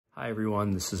Hi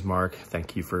everyone, this is Mark.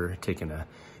 Thank you for taking a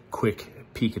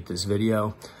quick peek at this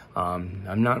video.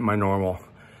 I'm not in my normal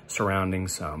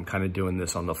surroundings. I'm kind of doing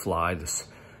this on the fly, this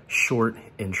short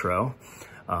intro.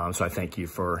 So I thank you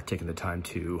for taking the time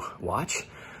to watch.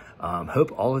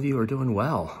 Hope all of you are doing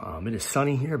well. It is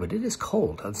sunny here, but it is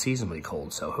cold, unseasonably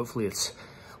cold. So hopefully it's a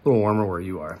little warmer where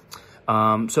you are.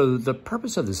 So the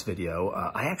purpose of this video,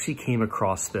 I actually came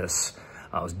across this.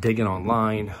 I was digging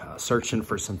online, searching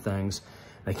for some things.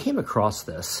 I came across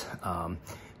this.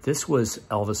 This was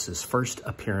Elvis's first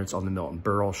appearance on the Milton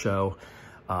Berle Show.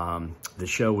 The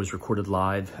show was recorded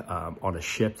live on a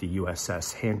ship, the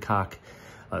USS Hancock,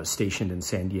 stationed in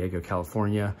San Diego,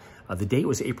 California. The date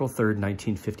was April 3rd,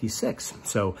 1956.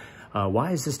 So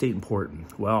why is this date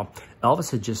important? Well, Elvis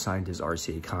had just signed his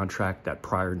RCA contract that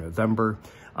prior November.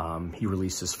 He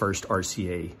released his first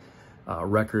RCA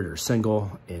record or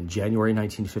single in January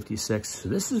 1956. So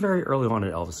this is very early on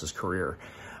in Elvis's career.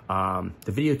 The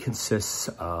video consists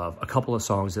of a couple of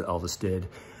songs that Elvis did.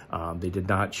 They did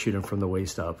not shoot him from the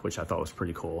waist up, which I thought was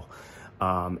pretty cool.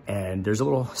 And there's a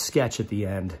little sketch at the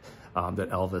end that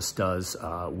Elvis does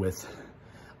with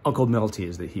Uncle Milty,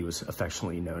 as that he was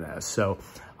affectionately known as. So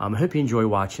I hope you enjoy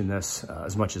watching this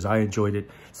as much as I enjoyed it.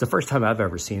 It's the first time I've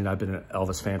ever seen it. I've been an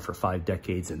Elvis fan for 5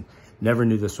 decades and never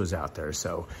knew this was out there.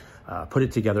 So put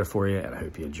it together for you, and I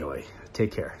hope you enjoy.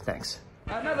 Take care. Thanks.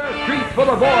 Another treat for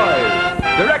the boys.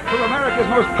 Direct from America's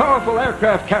most powerful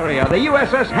aircraft carrier, the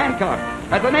USS Hancock,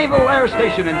 at the Naval Air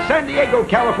Station in San Diego,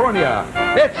 California.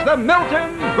 It's the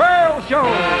Milton Berle Show.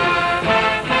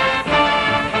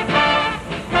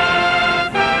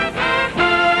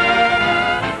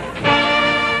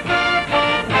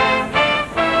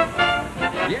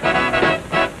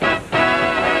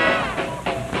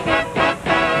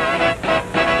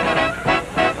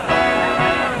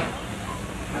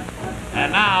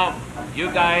 You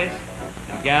guys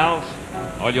and gals,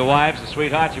 all your wives and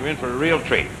sweethearts, you're in for a real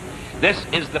treat. This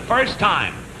is the first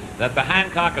time that the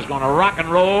Hancock is going to rock and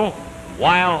roll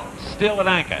while still at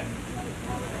anchor.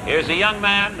 Here's a young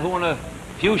man who in a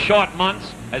few short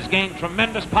months has gained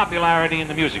tremendous popularity in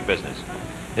the music business.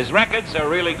 His records are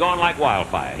really going like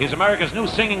wildfire. He's America's new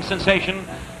singing sensation,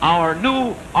 our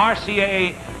new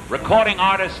RCA recording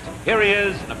artist. Here he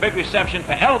is, and a big reception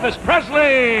for Elvis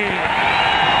Presley.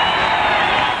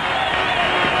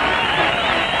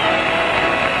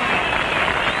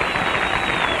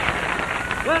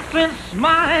 Well, since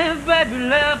my baby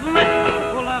left me,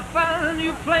 well, I found a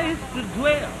new place to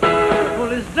dwell.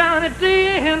 Well, it's down at the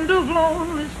end of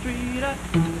Lonely Street at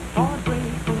Heartbreak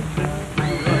Hotel.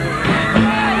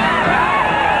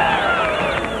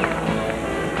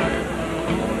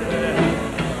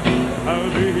 I'll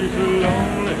be so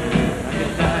lonely I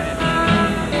could die.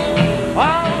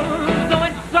 Although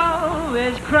it's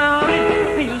always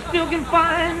crowded, you still can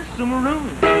find some room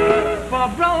for a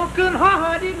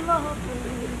broken-hearted lover.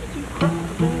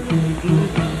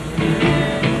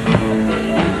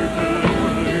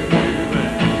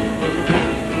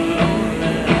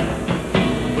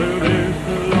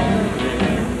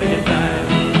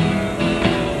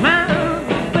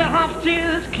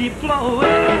 Keep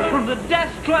flowing from the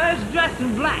desk clerks dressed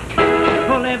in black.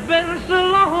 Well, they've been so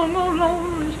long on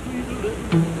Lonely Street to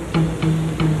live.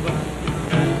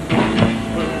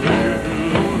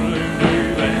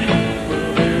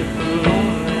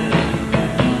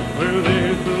 Well,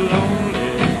 they're so lonely,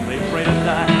 they pray to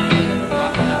die.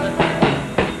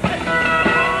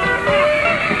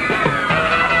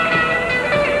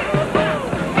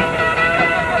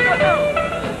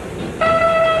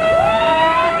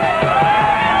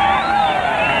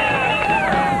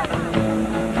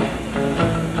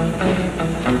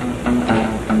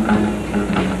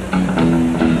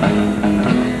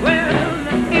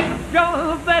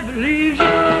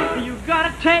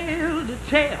 Tale to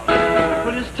tell,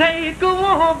 but just take a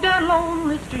walk down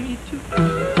Lonely Street to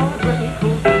Heartbreak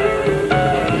Hotel.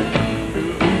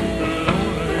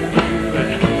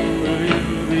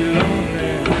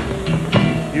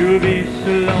 You'll be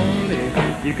so lonely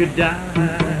you could die.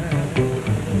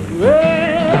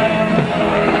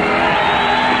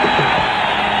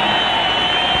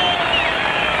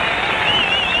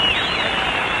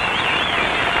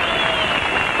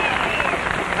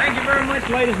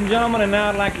 Ladies and gentlemen, and now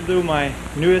I'd like to do my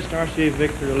newest RCA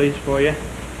Victor release for you.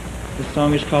 This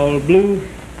song is called Blue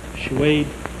Suede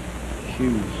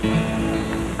Shoes.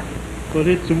 Well,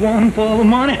 it's 1 for the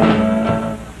money,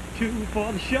 2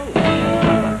 for the show,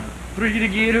 3 to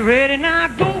get ready. Now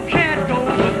go, cat, go,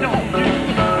 but don't you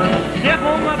step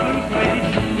on my blue suede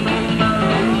shoes.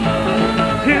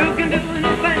 You can do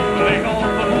anything, take off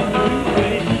on my blue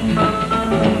suede shoes.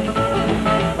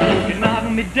 You can knock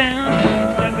me down,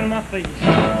 face.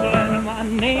 Slander my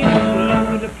name all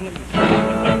over the place.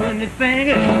 Do anything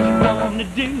that you want to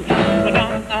do. But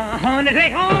honey,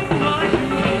 take home my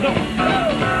shoes. Don't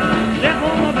step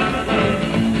on my boots.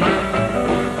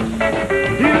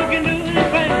 You can do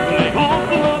anything, take home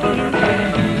my boots.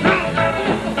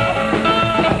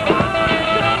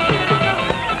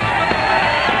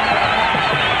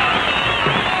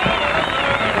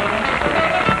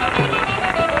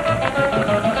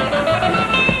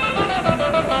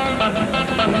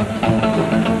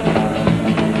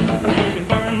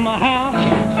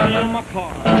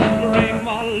 Car, bring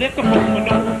my liquor from an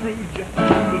old fruit jar.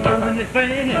 Do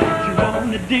anything that you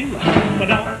want to do, but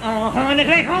honey,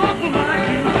 take home for my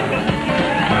shoes.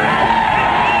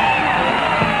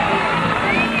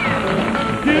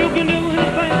 You can do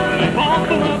anything, take home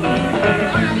for my boots.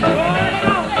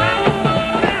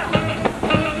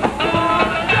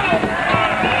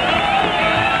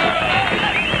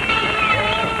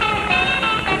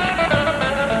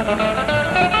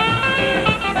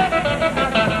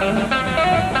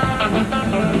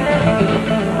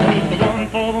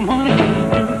 For the money,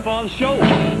 two for the show. You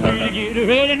to get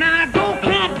ready now, go,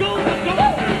 cat, go, go.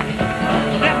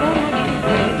 Step on my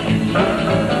boots.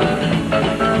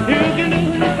 You can do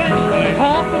anything,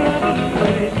 hop on my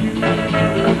boots.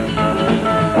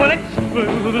 Well, it's blue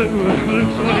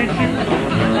suede shoes.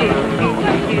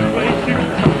 Blue suede shoes.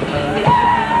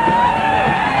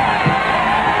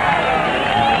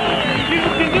 You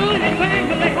can do anything,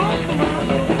 but they hop on my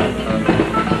boots.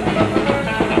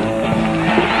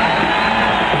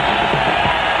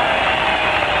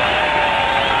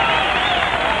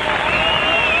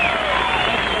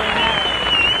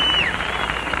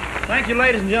 Thank you,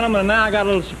 ladies and gentlemen, and now I got a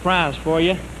little surprise for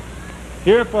you.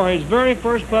 Here for his very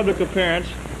first public appearance,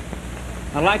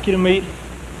 I'd like you to meet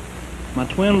my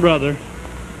twin brother,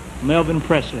 Melvis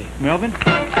Presley. Melvin?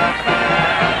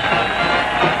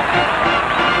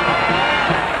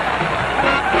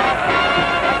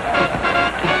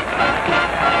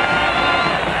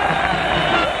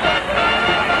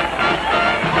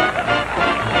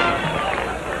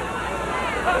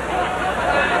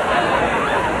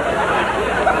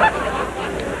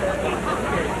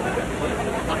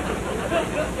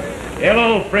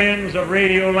 Hello, friends of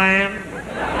Radio Land.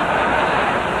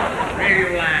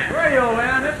 Radio Land. Radio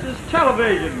Land, this is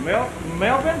television.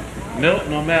 Melvin?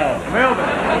 Milton or Mel? Melvin.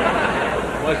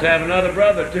 Must have another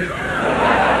brother, too.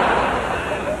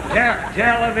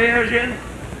 Television?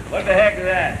 What the heck is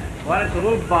that? Well, it's a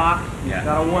little box. Yeah. It's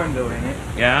got a window in it.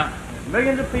 Yeah? There's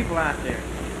millions of people out there.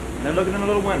 And they're looking in a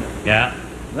little window. Yeah?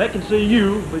 They can see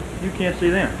you, but you can't see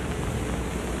them.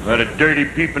 What a dirty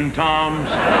peeping toms.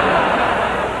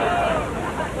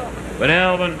 But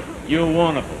Elvin, you're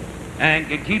wonderful. And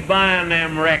keep buying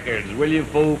them records, will you,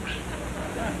 folks?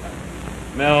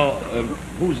 Mel,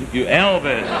 who's you?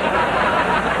 Elvis.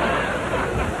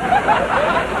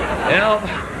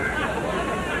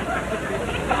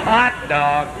 Hot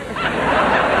dog.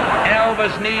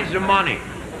 Elvis needs the money.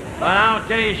 Well, I'll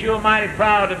tell you, you're mighty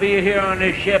proud to be here on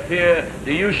this ship here,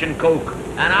 the Ocean Coke.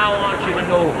 And I want you to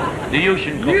know the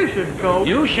Ocean Coke. Ocean Coke?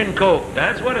 Ocean Coke.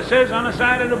 That's what it says on the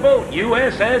side of the boat.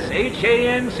 USS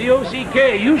Hancock.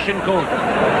 Ocean Coke.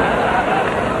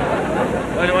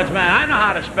 What's the matter? I know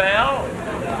how to spell.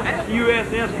 That's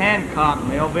USS Hancock,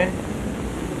 Melvin.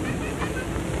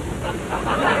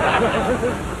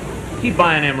 Keep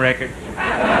buying them records.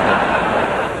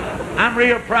 I'm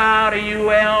real proud of you,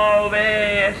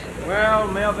 Elvis. Well,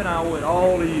 Melvin, I owe it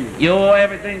all to you. You owe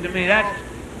everything to me. That's...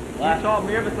 You taught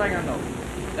me everything I know.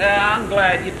 I'm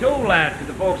glad you told that to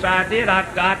the folks I did. I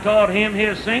taught him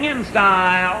his singing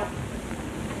style.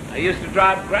 I used to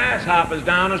drop grasshoppers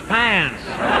down his pants.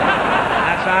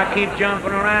 That's how I keep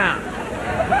jumping around.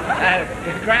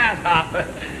 Grasshopper.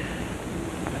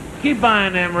 Keep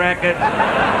buying them records.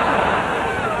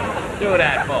 Do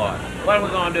that for us. What are we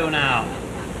going to do now?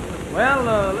 Well,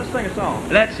 let's sing a song.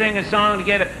 Let's sing a song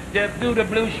to do the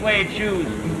blue suede shoes.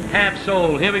 Half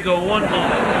soul. Here we go. One more.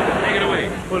 Take it away.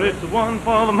 Well, it's one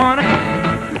for the money,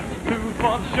 two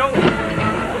for the show.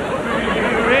 You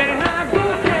ready now? Go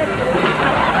get it.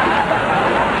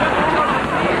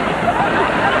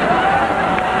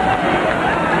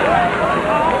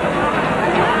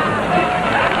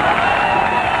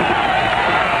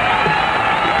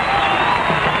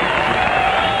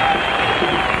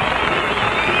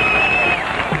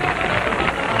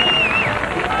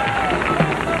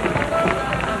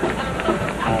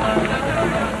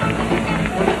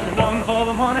 One for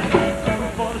the money, two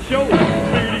for the show.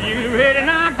 You ready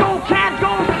now? Go, cat, go,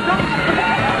 go.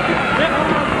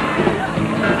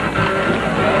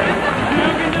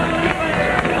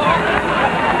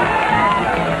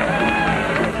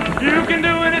 You can do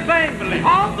anything but lay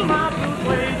hold of my blue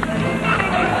suede shoes.